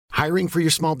Hiring for your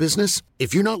small business?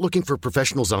 If you're not looking for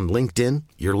professionals on LinkedIn,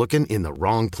 you're looking in the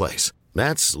wrong place.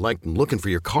 That's like looking for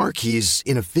your car keys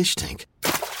in a fish tank.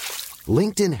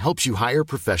 LinkedIn helps you hire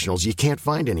professionals you can't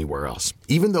find anywhere else,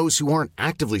 even those who aren't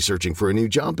actively searching for a new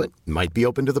job but might be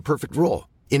open to the perfect role.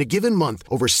 In a given month,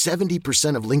 over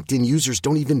 70% of LinkedIn users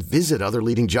don't even visit other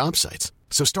leading job sites.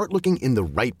 So start looking in the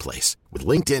right place. With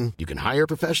LinkedIn, you can hire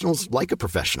professionals like a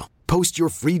professional. Post your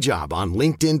free job on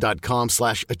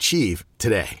linkedin.com/achieve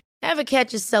today. Ever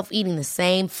catch yourself eating the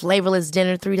same flavorless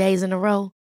dinner 3 days in a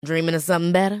row? Dreaming of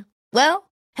something better?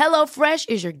 Well, HelloFresh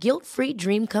is your guilt-free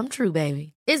dream come true,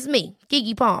 baby. It's me,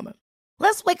 Keke Palmer.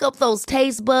 Let's wake up those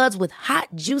taste buds with hot,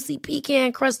 juicy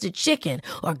pecan-crusted chicken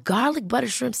or garlic butter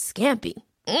shrimp scampi.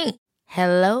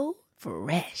 Hello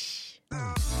Fresh.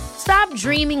 Stop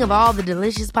dreaming of all the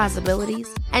delicious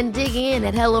possibilities and dig in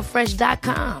at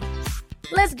HelloFresh.com.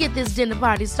 Let's get this dinner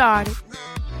party started.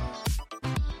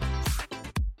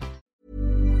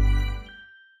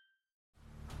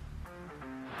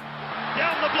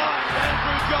 Down the blind,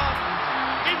 Andrew John.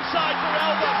 Inside for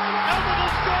Albert. Albert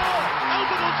will score.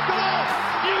 Albert will score.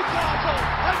 Newcastle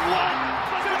have won.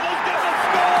 Biddle's going to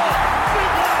score.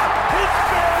 Fiddler, it's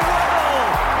farewell.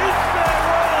 It's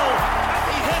farewell. And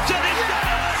he hits it. He's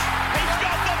done it. He's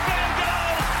got the field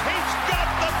goal. He's got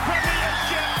the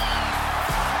premiership.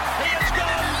 He has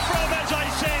gone from, as I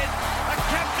said, a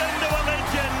captain to a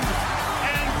legend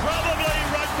and probably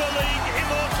rugby league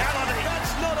immortality.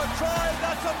 That's not a try.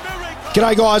 That's a miracle.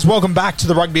 G'day guys, welcome back to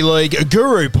the Rugby League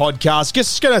Guru podcast.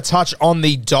 Just going to touch on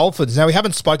the Dolphins. Now, we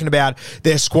haven't spoken about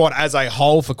their squad as a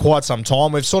whole for quite some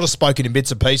time. We've sort of spoken in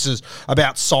bits and pieces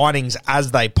about signings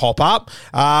as they pop up.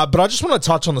 But I just want to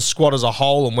touch on the squad as a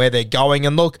whole and where they're going.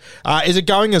 And look, is it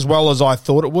going as well as I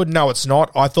thought it would? No, it's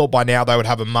not. I thought by now they would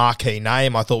have a marquee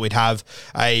name. I thought we'd have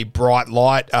a bright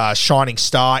light, shining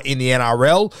star in the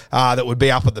NRL that would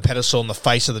be up at the pedestal on the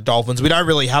face of the Dolphins. We don't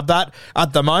really have that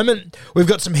at the moment. We've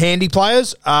got some handy players.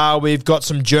 We've got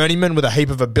some journeymen with a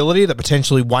heap of ability that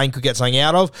potentially Wayne could get something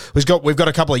out of. We've got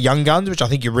a couple of young guns, which I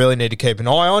think you really need to keep an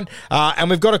eye on. And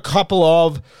we've got a couple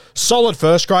of solid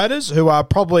first graders who are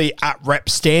probably at rep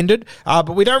standard,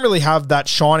 but we don't really have that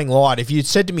shining light. If you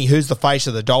said to me who's the face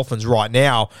of the Dolphins right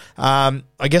now,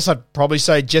 I guess I'd probably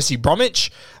say Jesse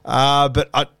Bromwich, but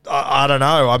I don't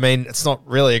know. I mean, it's not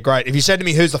really a great... If you said to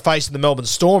me who's the face of the Melbourne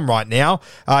Storm right now,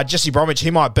 Jesse Bromwich, he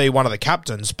might be one of the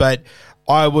captains, but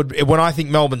when I think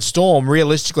Melbourne Storm,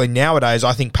 realistically nowadays,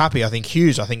 I think Pappy, I think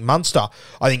Hughes, I think Munster,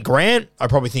 I think Grant, I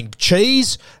probably think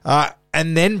Cheese,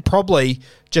 and then probably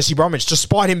Jesse Bromwich.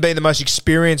 Despite him being the most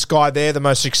experienced guy there, the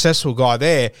most successful guy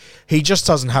there, he just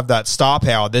doesn't have that star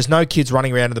power. There's no kids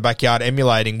running around in the backyard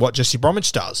emulating what Jesse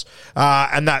Bromwich does.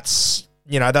 And that's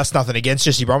nothing against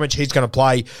Jesse Bromwich. He's going to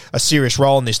play a serious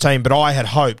role in this team, but I had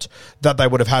hoped that they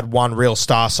would have had one real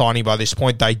star signing by this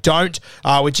point. They don't,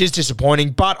 which is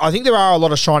disappointing, but I think there are a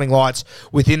lot of shining lights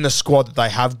within the squad that they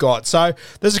have got. So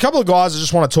there's a couple of guys I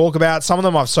just want to talk about. Some of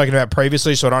them I've spoken about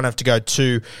previously, so I don't have to go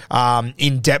too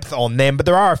in-depth on them, but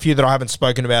there are a few that I haven't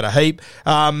spoken about a heap.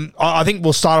 I think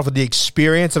we'll start off with the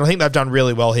experience, and I think they've done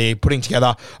really well here, putting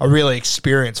together a really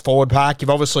experienced forward pack.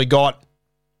 You've obviously got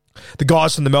the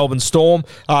guys from the Melbourne Storm,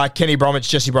 Kenny Bromwich,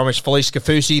 Jesse Bromwich, Felice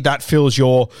Kafusi, that fills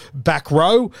your back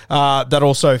row. That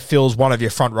also fills one of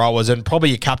your front rowers and probably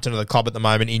your captain of the club at the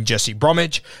moment in Jesse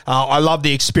Bromwich. I love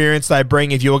the experience they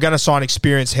bring. If you were going to sign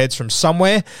experienced heads from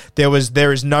somewhere, there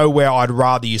is nowhere I'd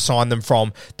rather you sign them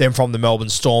from than from the Melbourne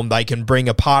Storm. They can bring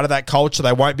a part of that culture.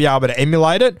 They won't be able to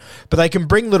emulate it, but they can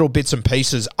bring little bits and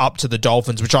pieces up to the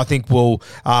Dolphins, which I think will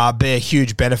be a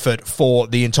huge benefit for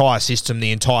the entire system,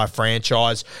 the entire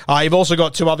franchise. You've also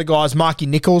got two other guys, Marky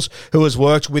Nichols, who has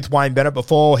worked with Wayne Bennett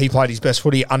before. He played his best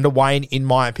footy under Wayne, in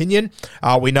my opinion.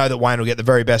 We know that Wayne will get the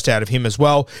very best out of him as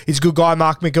well. He's a good guy,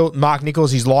 Mark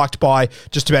Nichols. He's liked by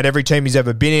just about every team he's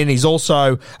ever been in. He's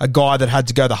also a guy that had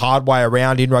to go the hard way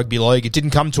around in rugby league. It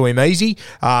didn't come to him easy.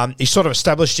 He sort of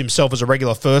established himself as a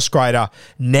regular first grader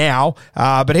now,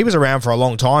 but he was around for a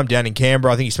long time down in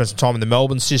Canberra. I think he spent some time in the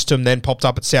Melbourne system, then popped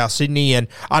up at South Sydney, and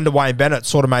under Wayne Bennett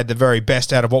sort of made the very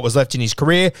best out of what was left in his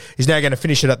career. He's now going to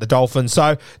finish it at the Dolphins.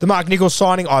 So the Mark Nichols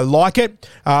signing, I like it.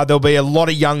 There'll be a lot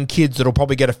of young kids that'll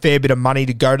probably get a fair bit of money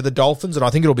to go to the Dolphins, and I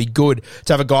think it'll be good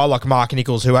to have a guy like Mark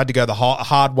Nichols who had to go the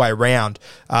hard way round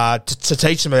to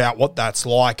teach them about what that's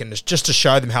like and just to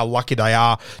show them how lucky they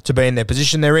are to be in their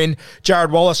position they're in. Jared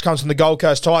Wallace comes from the Gold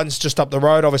Coast Titans just up the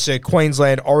road, obviously a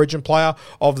Queensland origin player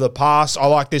of the past. I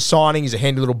like this signing. He's a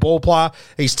handy little ball player.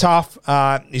 He's tough.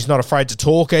 He's not afraid to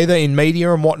talk either in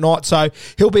media and whatnot, so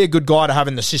he'll be a good guy to have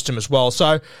in the system as well.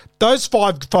 So those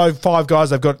five guys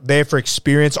they've got there for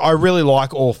experience, I really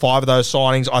like all five of those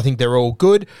signings. I think they're all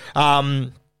good.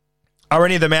 Are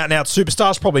any of them out-and-out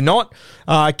superstars? Probably not.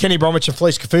 Kenny Bromwich and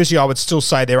Felice Kaufusi, I would still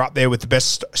say they're up there with the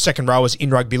best second rowers in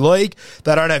rugby league.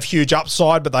 They don't have huge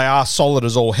upside, but they are solid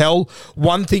as all hell.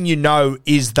 One thing you know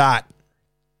is that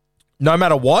no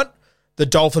matter what, the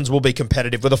Dolphins will be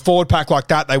competitive. With a forward pack like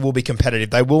that, they will be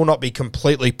competitive. They will not be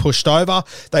completely pushed over.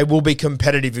 They will be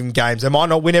competitive in games. They might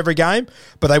not win every game,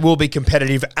 but they will be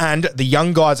competitive. And the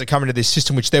young guys that come into this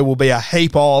system, which there will be a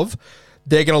heap of,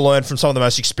 they're going to learn from some of the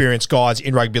most experienced guys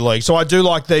in rugby league. So I do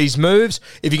like these moves.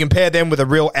 If you compare them with a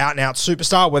real out-and-out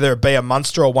superstar, whether it be a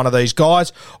Munster or one of these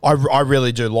guys, I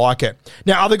really do like it.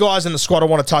 Now, other guys in the squad I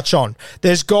want to touch on.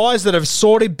 There's guys that have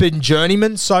sort of been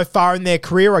journeymen so far in their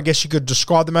career. I guess you could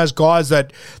describe them as guys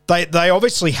that they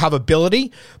obviously have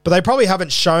ability, but they probably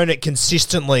haven't shown it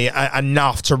consistently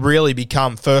enough to really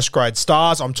become first-grade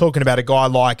stars. I'm talking about a guy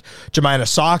like Jermaine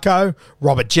Osako,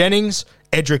 Robert Jennings,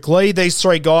 Edric Lee. These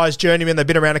three guys, journeymen, they've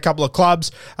been around a couple of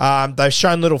clubs. They've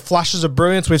shown little flashes of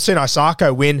brilliance. We've seen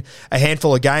Osako win a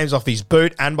handful of games off his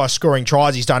boot and by scoring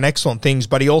tries. He's done excellent things,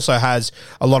 but he also has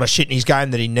a lot of shit in his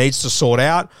game that he needs to sort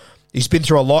out. He's been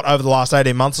through a lot over the last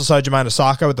 18 months or so, Jermaine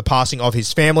Osako, with the passing of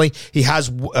his family. He has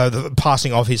the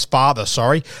passing of his father,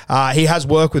 sorry. He has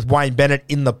worked with Wayne Bennett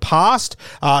in the past,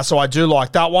 so I do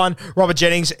like that one. Robert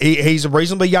Jennings, he's a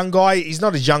reasonably young guy. He's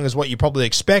not as young as what you probably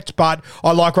expect, but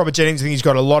I like Robert Jennings. I think he's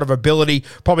got a lot of ability.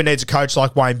 Probably needs a coach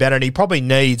like Wayne Bennett. He probably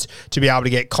needs to be able to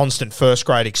get constant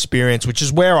first-grade experience, which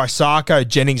is where Osako,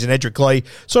 Jennings, and Edric Lee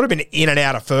sort of been in and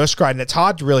out of first grade, and it's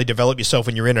hard to really develop yourself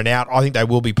when you're in and out. I think they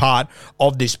will be part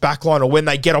of this backline, or when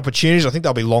they get opportunities, I think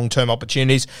they'll be long-term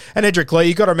opportunities. And Edric Lee,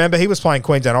 you've got to remember, he was playing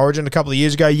Queensland Origin a couple of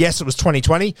years ago. Yes, it was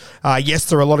 2020. Yes,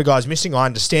 there are a lot of guys missing. I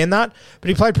understand that. But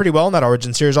he played pretty well in that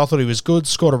Origin series. I thought he was good,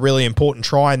 scored a really important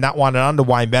try in that one, and under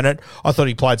Wayne Bennett, I thought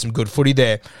he played some good footy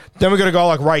there. Then we've got a guy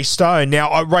like Ray Stone.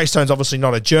 Now, Ray Stone's obviously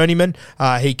not a journeyman.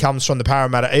 He comes from the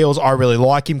Parramatta Eels. I really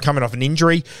like him, coming off an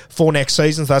injury for next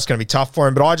season, so that's going to be tough for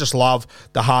him. But I just love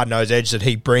the hard-nosed edge that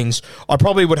he brings. I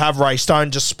probably would have Ray Stone,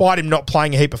 despite him not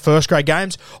playing a heap of first-grade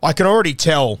games. I can already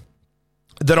tell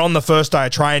that on the first day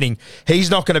of training,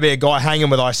 he's not going to be a guy hanging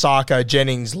with Osako,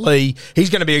 Jennings, Lee. He's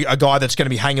going to be a guy that's going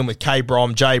to be hanging with K.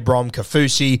 Brom, J. Brom,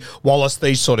 Kaufusi, Wallace,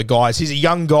 these sort of guys. He's a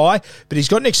young guy, but he's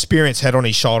got an experienced head on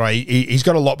his shoulder. He's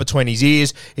got a lot between his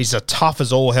ears. He's a tough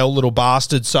as all hell little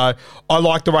bastard. So I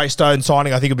like the Ray Stone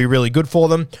signing. I think it'll be really good for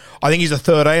them. I think he's a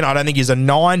 13. I don't think he's a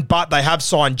 9, but they have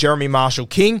signed Jeremy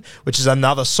Marshall-King, which is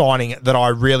another signing that I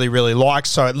really, really like.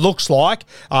 So it looks like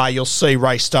you'll see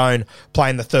Ray Stone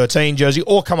playing the 13 jersey,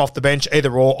 or come off the bench, either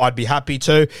or, I'd be happy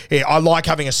to. Yeah, I like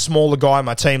having a smaller guy on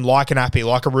my team, like an Appy,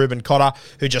 like a Ruben Cotter,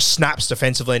 who just snaps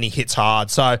defensively and he hits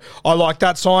hard. So I like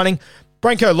that signing.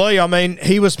 Branko Lee, I mean,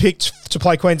 he was picked to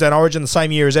play Queensland Origin the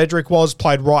same year as Edric was,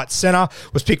 played right centre,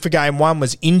 was picked for game 1,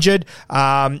 was injured,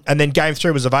 and then game 3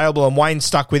 was available, and Wayne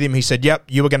stuck with him. He said, yep,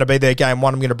 you were going to be there game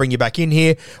 1, I'm going to bring you back in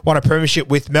here. Won a premiership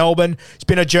with Melbourne. He's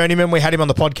been a journeyman. We had him on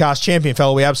the podcast, champion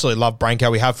fellow. We absolutely love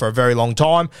Branko. We have for a very long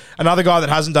time. Another guy that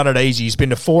hasn't done it easy. He's been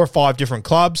to 4 or 5 different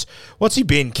clubs. What's he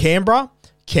been? Canberra,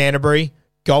 Canterbury,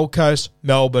 Gold Coast,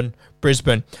 Melbourne,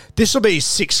 Brisbane. This will be his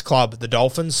 6th club, the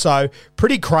Dolphins, so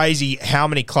pretty crazy how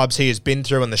many clubs he has been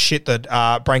through and the shit that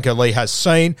Branko Lee has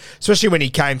seen, especially when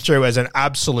he came through as an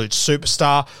absolute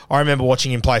superstar. I remember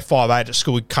watching him play 5'8" at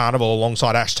School Carnival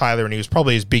alongside Ash Taylor, and he was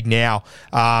probably as big now,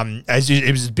 as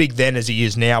he was as big then as he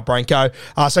is now, Branko.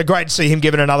 So great to see him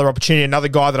given another opportunity, another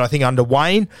guy that I think under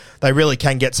Wayne, they really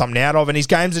can get something out of. And his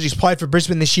games that he's played for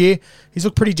Brisbane this year, he's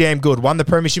looked pretty damn good. Won the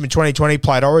premiership in 2020,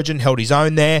 played Origin, held his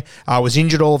own there, was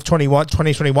injured all of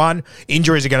 2021.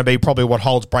 Injuries are going to be probably what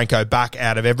holds Branko back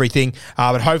out of everything,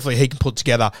 but hopefully he can put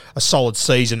together a solid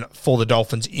season for the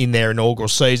Dolphins in their inaugural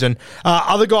season.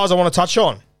 Other guys I want to touch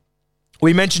on.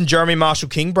 We mentioned Jeremy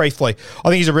Marshall-King briefly. I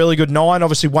think he's a really good 9.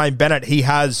 Obviously, Wayne Bennett, he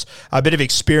has a bit of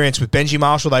experience with Benji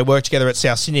Marshall. They worked together at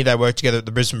South Sydney. They worked together at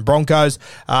the Brisbane Broncos.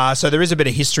 So there is a bit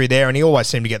of history there, and he always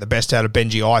seemed to get the best out of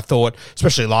Benji, I thought,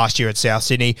 especially last year at South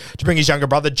Sydney. To bring his younger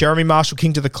brother, Jeremy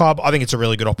Marshall-King, to the club, I think it's a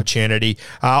really good opportunity.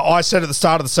 I said at the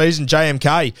start of the season,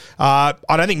 JMK, I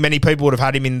don't think many people would have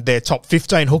had him in their top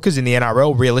 15 hookers in the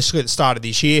NRL, realistically, at the start of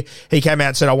this year. He came out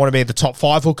and said, I want to be at the top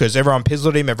 5 hookers. Everyone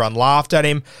pizzled him. Everyone laughed at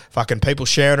him. Fucking people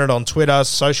sharing it on Twitter,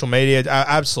 social media,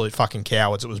 absolute fucking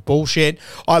cowards. It was bullshit.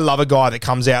 I love a guy that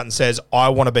comes out and says, I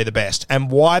want to be the best.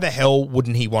 And why the hell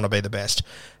wouldn't he want to be the best?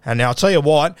 And now I'll tell you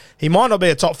what, he might not be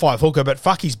a top 5 hooker, but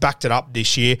fuck, he's backed it up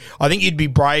this year. I think you'd be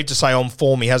brave to say on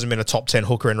form he hasn't been a top 10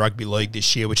 hooker in rugby league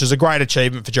this year, which is a great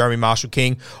achievement for Jeremy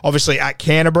Marshall-King. Obviously at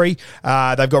Canterbury,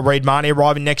 they've got Reid Marnie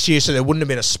arriving next year, so there wouldn't have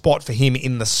been a spot for him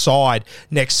in the side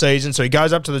next season. So he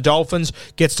goes up to the Dolphins,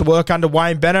 gets to work under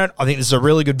Wayne Bennett. I think this is a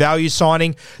really good value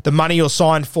signing. The money you'll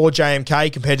sign for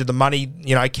JMK compared to the money,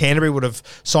 Canterbury would have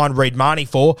signed Reid Marnie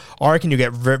for, I reckon you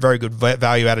get very, very good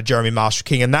value out of Jeremy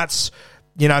Marshall-King. And that's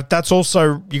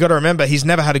also, you got to remember, he's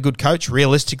never had a good coach,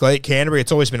 realistically, at Canterbury.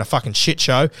 It's always been a fucking shit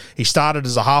show. He started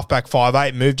as a halfback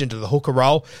 5'8", moved into the hooker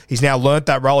role. He's now learnt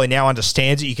that role. He now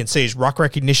understands it. You can see his ruck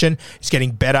recognition. He's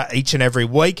getting better each and every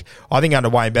week. I think under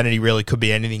Wayne Bennett, he really could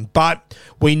be anything. But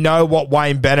we know what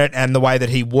Wayne Bennett and the way that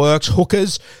he works,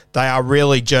 hookers, they are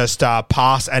really just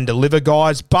pass and deliver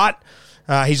guys. But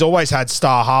he's always had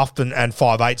star half and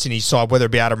 5'8" in his side, whether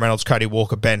it be Adam Reynolds, Cody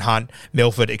Walker, Ben Hunt,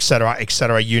 Milford,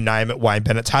 etc., you name it, Wayne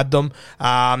Bennett's had them.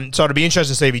 So it'll be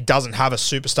interesting to see if he doesn't have a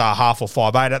superstar half or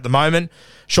 5'8" at the moment.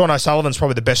 Sean O'Sullivan's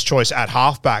probably the best choice at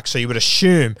halfback, so you would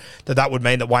assume that would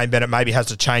mean that Wayne Bennett maybe has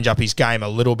to change up his game a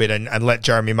little bit and let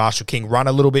Jeremy Marshall-King run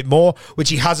a little bit more, which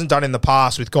he hasn't done in the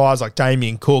past with guys like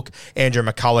Damien Cook, Andrew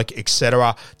McCulloch,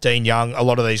 etc., Dean Young. A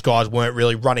lot of these guys weren't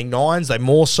really running nines. They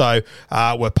more so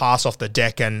were pass off the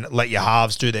deck and let your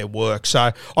halves do their work.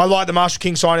 So I like the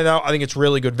Marshall-King signing, though. I think it's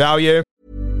really good value.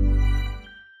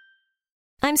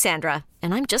 I'm Sandra,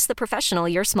 and I'm just the professional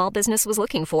your small business was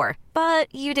looking for.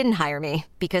 But you didn't hire me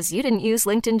because you didn't use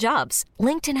LinkedIn Jobs.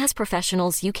 LinkedIn has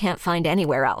professionals you can't find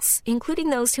anywhere else,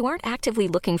 including those who aren't actively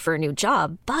looking for a new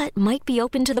job, but might be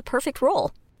open to the perfect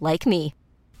role, like me.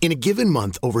 In a given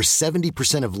month, over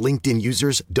 70% of LinkedIn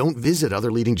users don't visit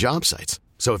other leading job sites.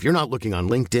 So if you're not looking on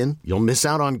LinkedIn, you'll miss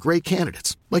out on great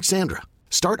candidates like Sandra.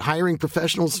 Start hiring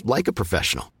professionals like a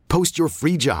professional. Post your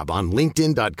free job on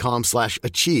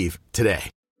linkedin.com/achieve today.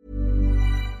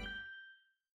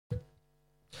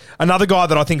 Another guy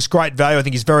that I think is great value, I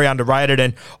think he's very underrated,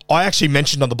 and I actually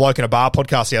mentioned on the Bloke in a Bar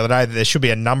podcast the other day that there should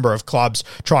be a number of clubs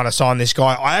trying to sign this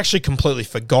guy. I actually completely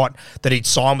forgot that he'd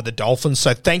signed with the Dolphins,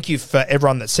 so thank you for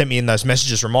everyone that sent me in those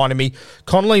messages reminding me.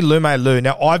 Connolly Lumelu.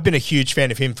 Now, I've been a huge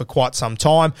fan of him for quite some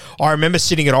time. I remember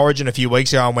sitting at Origin a few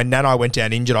weeks ago, and when Nano went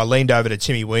down injured, I leaned over to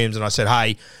Timmy Williams and I said,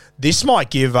 hey, this might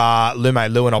give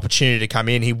Lumelu an opportunity to come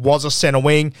in. He was a centre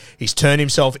wing. He's turned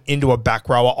himself into a back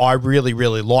rower. I really,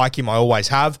 really like him. I always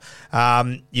have.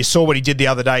 You saw what he did the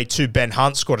other day too. Ben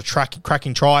Hunt scored a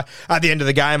cracking try. At the end of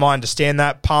the game, I understand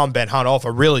that. Palmed Ben Hunt off, a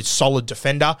really solid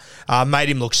defender. Made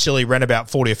him look silly, ran about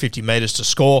 40 or 50 metres to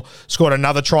score. Scored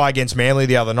another try against Manly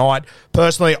the other night.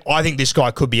 Personally, I think this guy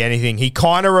could be anything. He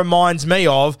kind of reminds me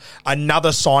of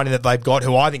another signing that they've got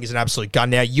who I think is an absolute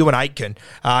gun now, Ewan Aitken.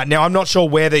 Now, I'm not sure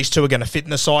where these two are going to fit in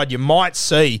the side. You might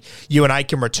see Ewan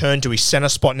Aitken return to his centre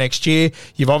spot next year.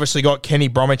 You've obviously got Kenny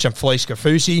Bromwich and Felice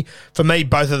Kafusi. For me,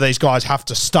 both of these guys have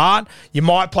to start. You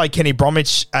might play Kenny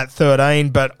Bromwich at 13,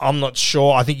 but I'm not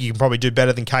sure. I think you can probably do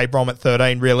better than K Brom at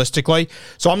 13, realistically.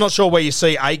 So I'm not sure where you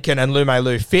see Aitken and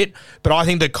Lumelu fit, but I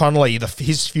think that Connolly,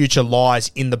 his future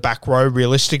lies in the back row,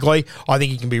 realistically. I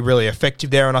think he can be really effective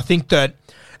there, and I think that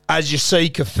as you see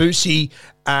Kafusi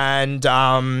and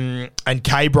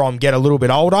K-Brom get a little bit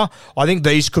older, I think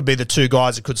these could be the two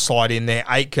guys that could slide in there,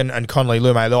 Aitken and Connolly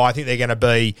Lumelu. I think they're going to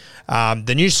be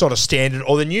the new sort of standard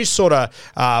or the new sort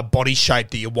of body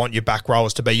shape that you want your back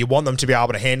rowers to be. You want them to be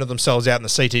able to handle themselves out in the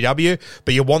CTW,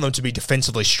 but you want them to be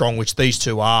defensively strong, which these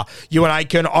two are. Ewan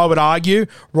Aitken, I would argue,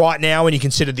 right now, when you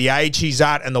consider the age he's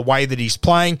at and the way that he's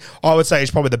playing, I would say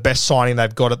he's probably the best signing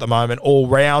they've got at the moment all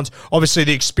round. Obviously,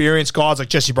 the experienced guys like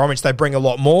Jesse Bromwich, they bring a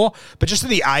lot more, but just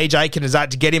the age Aitken is at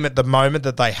to get him at the moment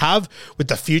that they have with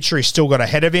the future he's still got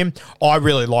ahead of him, I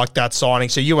really like that signing.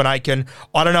 So Ewan Aitken,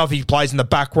 I don't know if he plays in the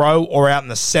back row or out in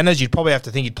the centres. You'd probably have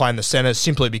to think he'd play in the centres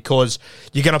simply because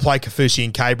you're going to play Kafusi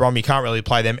and K-Brom. You can't really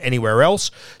play them anywhere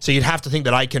else. So you'd have to think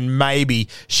that Aitken maybe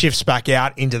shifts back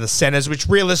out into the centres, which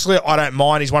realistically I don't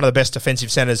mind. He's one of the best defensive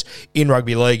centres in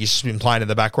rugby league. He's just been playing in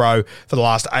the back row for the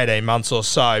last 18 months or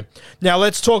so. Now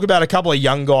let's talk about a couple of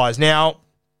young guys. Now,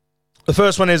 the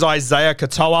first one is Isaiah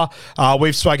Katoa.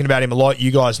 We've spoken about him a lot. You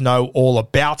guys know all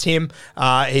about him.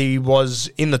 He was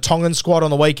in the Tongan squad on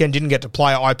the weekend, didn't get to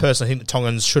play. I personally think the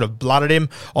Tongans should have blooded him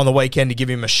on the weekend to give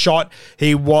him a shot.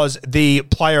 He was the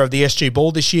player of the SG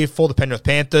Ball this year for the Penrith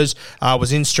Panthers,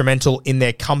 was instrumental in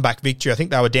their comeback victory. I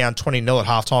think they were down 20-0 at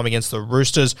halftime against the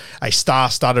Roosters, a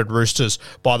star-studded Roosters,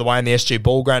 by the way, in the SG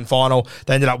Ball grand final.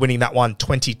 They ended up winning that one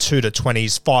 22-20.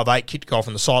 5'8", kicked goal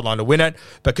from the sideline to win it.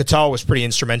 But Katoa was pretty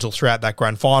instrumental throughout that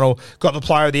grand final. Got the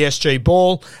player of the SG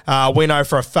Ball. We know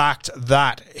for a fact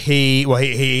that he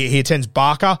attends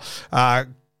Barker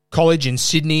college in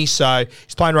Sydney, so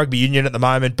he's playing rugby union at the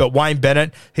moment. But Wayne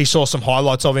Bennett, he saw some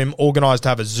highlights of him, organised to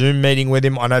have a Zoom meeting with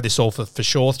him. I know this all for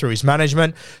sure through his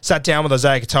management. Sat down with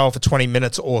Isaiah Katoa for 20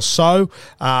 minutes or so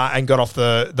and got off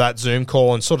that Zoom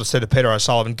call and sort of said to Peter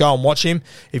O'Sullivan, go and watch him.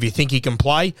 If you think he can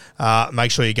play,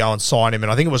 make sure you go and sign him.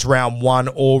 And I think it was round 1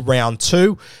 or round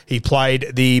 2. He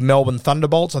played the Melbourne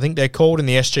Thunderbolts, I think they're called, in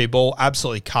the SG Ball.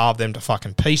 Absolutely carved them to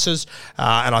fucking pieces.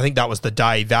 And I think that was the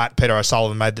day that Peter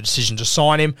O'Sullivan made the decision to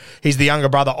sign him. He's the younger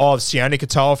brother of Sione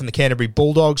Katoa from the Canterbury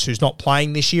Bulldogs, who's not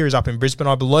playing this year. He's up in Brisbane,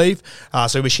 I believe.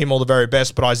 So we wish him all the very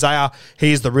best. But Isaiah,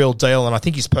 he is the real deal, and I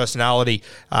think his personality,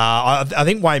 I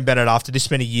think Wayne Bennett, after this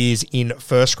many years in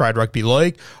first grade rugby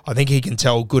league, I think he can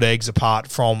tell good eggs apart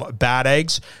from bad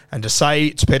eggs. And to say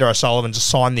to Peter O'Sullivan to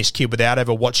sign this kid without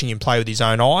ever watching him play with his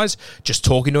own eyes, just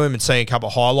talking to him and seeing a couple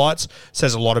of highlights,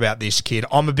 says a lot about this kid.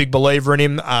 I'm a big believer in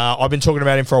him. I've been talking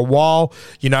about him for a while.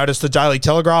 You noticed the Daily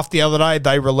Telegraph the other day,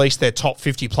 they released their top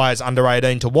 50 players under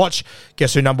 18 to watch.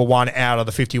 Guess who number 1 out of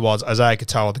the 50 was? Isaiah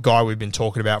Katoa, the guy we've been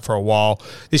talking about for a while.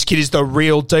 This kid is the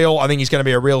real deal. I think he's going to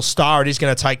be a real star. It is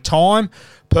going to take time.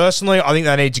 Personally, I think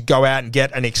they need to go out and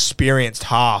get an experienced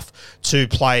half to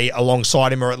play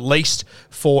alongside him, or at least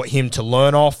for him to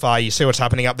learn off. You see what's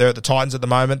happening up there at the Titans at the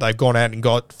moment. They've gone out and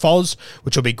got Foz,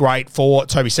 which will be great for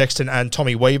Toby Sexton and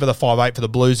Tommy Weaver, the 5'8" for the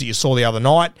Blues that you saw the other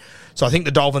night. So I think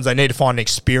the Dolphins, they need to find an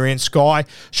experienced guy.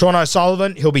 Sean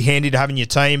O'Sullivan, he'll be handy to have in your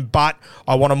team, but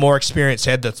I want a more experienced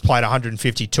head that's played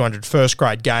 150, 200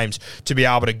 first-grade games to be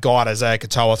able to guide Isaiah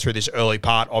Katoa through this early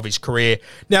part of his career.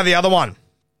 Now, the other one,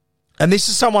 and this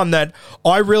is someone that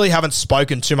I really haven't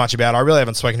spoken too much about. I really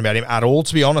haven't spoken about him at all,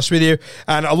 to be honest with you.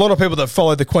 And a lot of people that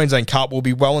follow the Queensland Cup will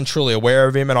be well and truly aware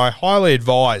of him, and I highly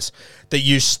advise that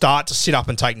you start to sit up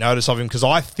and take notice of him, because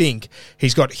I think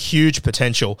he's got huge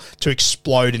potential to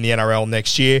explode in the NRL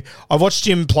next year. I've watched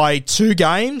him play 2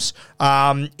 games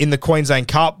in the Queensland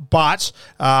Cup, but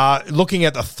looking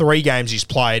at the 3 games he's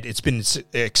played, it's been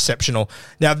exceptional.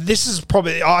 Now, this is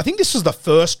probably, I think this was the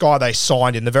first guy they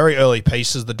signed in the very early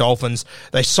pieces, the Dolphins.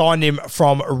 They signed him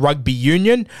from rugby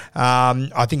union.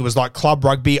 I think it was like club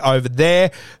rugby over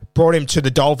there. Brought him to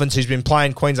the Dolphins. He's been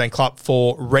playing Queensland Club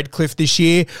for Redcliffe this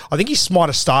year. I think he might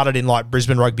have started in like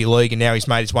Brisbane Rugby League, and now he's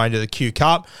made his way into the Q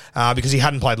Cup because he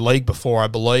hadn't played league before, I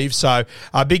believe. So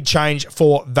a big change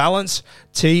for Valence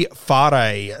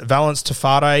Tefare. Valence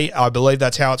Tefare, I believe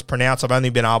that's how it's pronounced. I've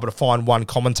only been able to find one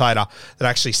commentator that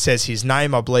actually says his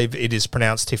name. I believe it is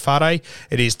pronounced Tefare.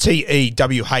 It is Tewhare.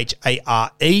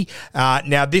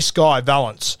 Now, this guy,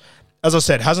 Valence, as I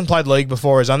said, hasn't played league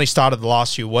before, has only started the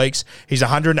last few weeks. He's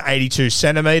 182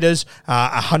 centimetres,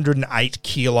 108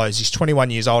 kilos. He's 21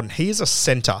 years old, and he is a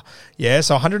centre. Yeah,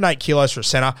 so 108 kilos for a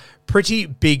centre. Pretty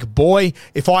big boy.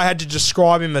 If I had to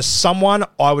describe him as someone,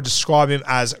 I would describe him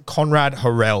as Conrad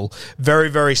Harrell. Very,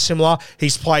 very similar.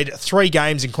 He's played 3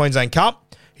 games in Queensland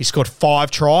Cup. He's scored 5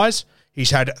 tries.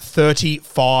 He's had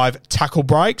 35 tackle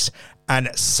breaks and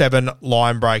 7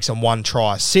 line breaks and 1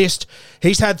 try assist.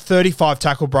 He's had 35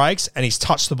 tackle breaks and he's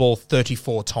touched the ball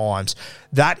 34 times.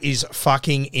 That is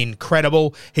fucking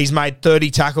incredible. He's made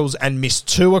 30 tackles and missed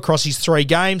 2 across his 3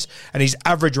 games, and his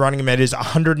average running meters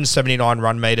 179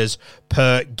 run meters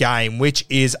per game, which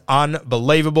is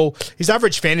unbelievable. His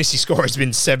average fantasy score has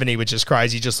been 70, which is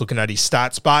crazy just looking at his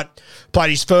stats, but played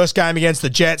his first game against the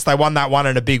Jets. They won that one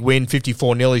in a big win,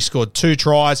 54-0. He scored 2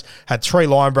 tries, had 3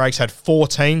 line breaks, had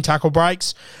 14 tackle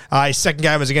breaks. His second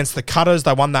game was against the Cutters.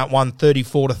 They won that one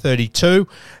 34-32.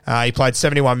 He played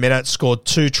 71 minutes, scored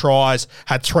 2 tries,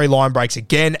 had 3 line breaks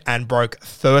again, and broke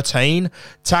 13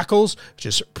 tackles, which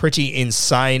is pretty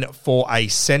insane for a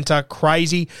centre.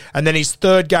 Crazy. And then his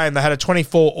third game, they had a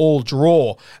 24-all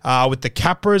draw with the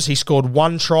Capras. He scored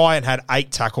 1 try and had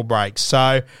 8 tackle breaks.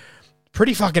 So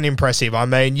pretty fucking impressive. I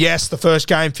mean, yes, the first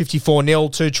game,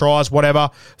 54-0, 2 tries, whatever,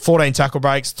 14 tackle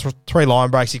breaks, 3 line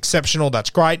breaks, exceptional. That's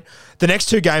great. The next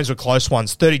 2 games were close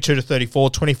ones,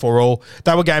 32-34, 24-all.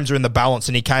 They were games that were in the balance,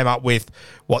 and he came up with,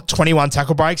 21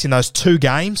 tackle breaks in those 2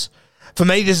 games. For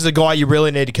me, this is a guy you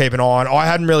really need to keep an eye on. I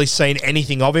hadn't really seen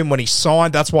anything of him when he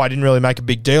signed. That's why I didn't really make a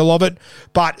big deal of it.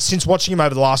 But since watching him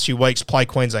over the last few weeks play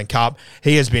Queensland Cup,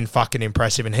 he has been fucking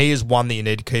impressive, and he is one that you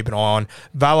need to keep an eye on.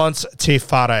 Valence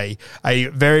Tefare, a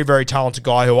very, very talented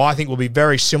guy who I think will be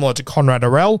very similar to Conrad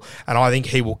Harrell, and I think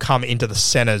he will come into the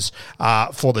centres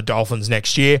for the Dolphins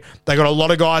next year. They got a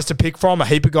lot of guys to pick from, a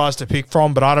heap of guys to pick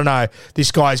from, but I don't know.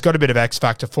 This guy's got a bit of X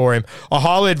factor for him. I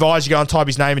highly advise you go and type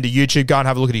his name into YouTube, go and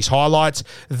have a look at his highlights. highlights,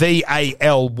 Valynce,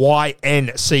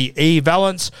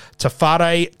 Valence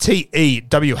Tewhare,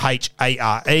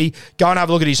 Tewhare. Go and have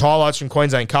a look at his highlights from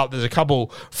Queensland Cup. There's a couple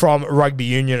from Rugby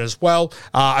Union as well.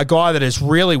 A guy that is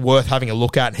really worth having a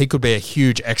look at, and he could be a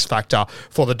huge X factor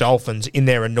for the Dolphins in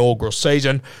their inaugural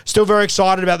season. Still very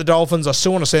excited about the Dolphins. I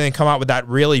still want to see them come up with that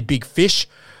really big fish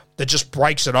that just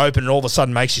breaks it open and all of a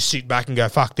sudden makes you sit back and go,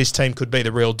 fuck, this team could be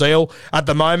the real deal. At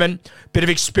the moment, bit of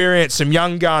experience, some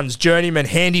young guns, journeymen,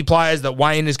 handy players that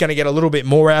Wayne is going to get a little bit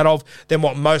more out of than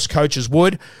what most coaches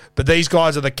would. But these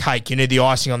guys are the cake. You need the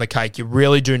icing on the cake. You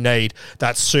really do need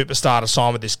that superstar to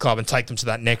sign with this club and take them to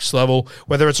that next level.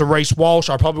 Whether it's a Reece Walsh,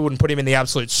 I probably wouldn't put him in the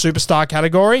absolute superstar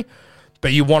category,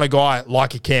 but you want a guy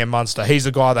like a Cam Munster. He's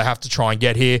the guy they have to try and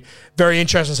get here. Very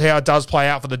interesting to see how it does play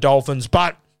out for the Dolphins,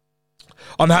 but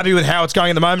I'm happy with how it's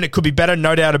going at the moment. It could be better,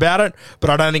 no doubt about it, but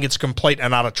I don't think it's a complete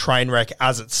and utter train wreck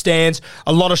as it stands.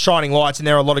 A lot of shining lights in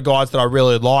there, a lot of guys that I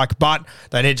really like, but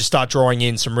they need to start drawing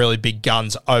in some really big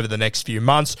guns over the next few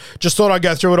months. Just thought I'd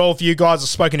go through it all for you guys. I've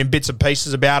spoken in bits and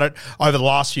pieces about it over the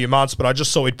last few months, but I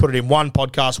just thought we'd put it in one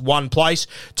podcast, one place,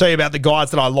 tell you about the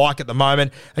guys that I like at the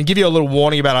moment, and give you a little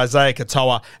warning about Isaiah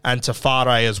Katoa and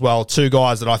Tewhare as well, two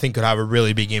guys that I think could have a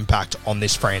really big impact on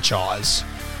this franchise.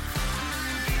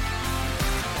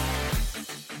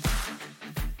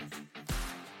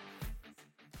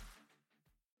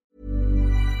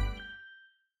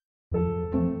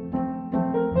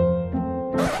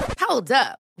 Hold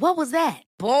up. What was that?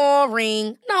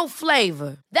 Boring. No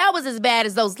flavor. That was as bad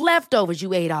as those leftovers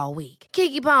you ate all week.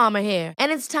 Keke Palmer here, and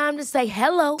it's time to say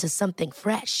hello to something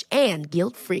fresh and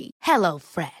guilt-free. Hello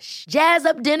Fresh. Jazz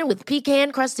up dinner with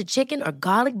pecan-crusted chicken or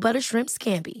garlic butter shrimp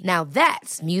scampi. Now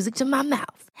that's music to my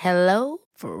mouth. Hello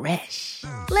Fresh.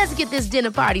 Let's get this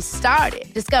dinner party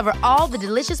started. Discover all the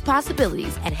delicious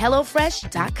possibilities at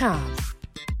HelloFresh.com.